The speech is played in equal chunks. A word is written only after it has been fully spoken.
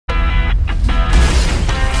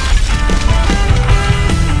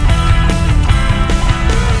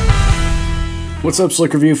What's up,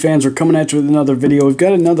 Slick Review fans? We're coming at you with another video. We've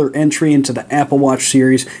got another entry into the Apple Watch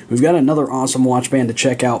series. We've got another awesome watch band to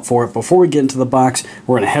check out for it. Before we get into the box,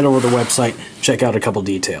 we're going to head over to the website, check out a couple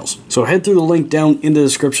details. So head through the link down in the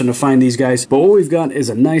description to find these guys. But what we've got is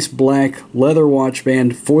a nice black leather watch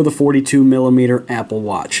band for the 42mm Apple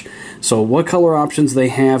Watch. So what color options they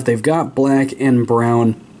have, they've got black and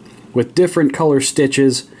brown with different color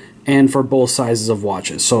stitches, and for both sizes of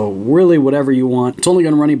watches. So really whatever you want. It's only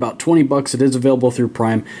going to run you about 20 bucks. It is available through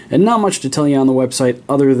Prime, and not much to tell you on the website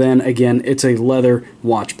other than, again, it's a leather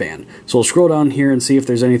watch band. So we'll scroll down here and see if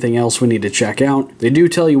there's anything else we need to check out. They do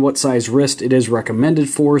tell you what size wrist it is recommended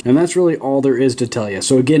for, and that's really all there is to tell you.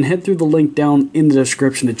 So again, head through the link down in the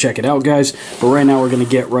description to check it out, guys. But right now we're going to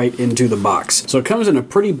get right into the box. So it comes in a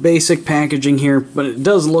pretty basic packaging here, but it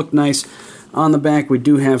does look nice. On the back, we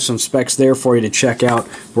do have some specs there for you to check out,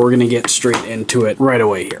 but we're going to get straight into it right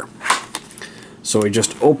away here. So we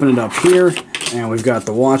just open it up here, and we've got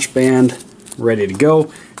the watch band ready to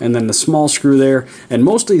go, and then the small screw there. And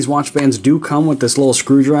most of these watch bands do come with this little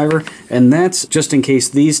screwdriver, and that's just in case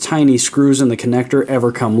these tiny screws in the connector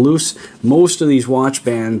ever come loose. Most of these watch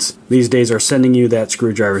bands these days are sending you that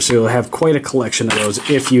screwdriver, so you'll have quite a collection of those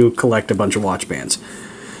if you collect a bunch of watch bands.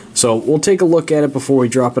 So we'll take a look at it before we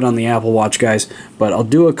drop it on the Apple Watch, guys, but I'll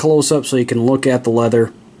do a close-up so you can look at the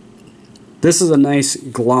leather. This is a nice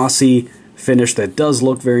glossy finish that does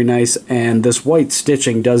look very nice, and this white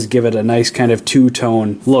stitching does give it a nice kind of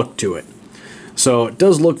two-tone look to it. So it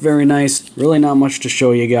does look very nice. Really not much to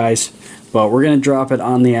show you guys, but we're going to drop it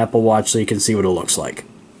on the Apple Watch so you can see what it looks like.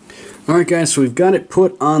 Alright guys, so we've got it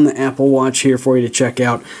put on the Apple Watch here for you to check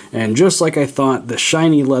out, and just like I thought, the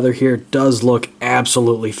shiny leather here does look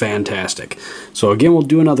absolutely fantastic. So again, we'll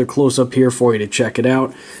do another close-up here for you to check it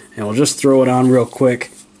out, and we'll just throw it on real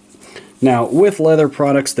quick. Now, with leather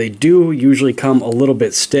products, they do usually come a little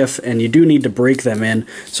bit stiff, and you do need to break them in,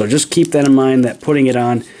 so just keep that in mind, that putting it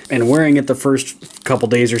on and wearing it the first couple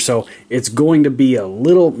days or so, it's going to be a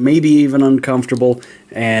little, maybe even uncomfortable,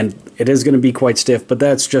 and it is going to be quite stiff, but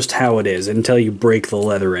that's just how it is until you break the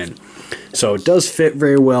leather in. So it does fit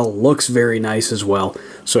very well, looks very nice as well.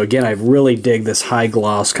 So again, I really dig this high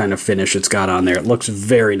gloss kind of finish it's got on there. It looks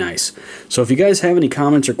very nice. So if you guys have any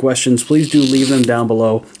comments or questions, please do leave them down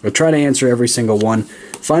below. I'll try to answer every single one.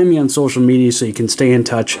 Find me on social media so you can stay in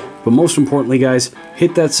touch. But most importantly, guys,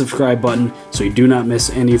 hit that subscribe button so you do not miss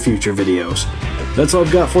any future videos. That's all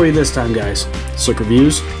I've got for you this time, guys. Slick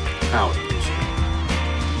Reviews, out.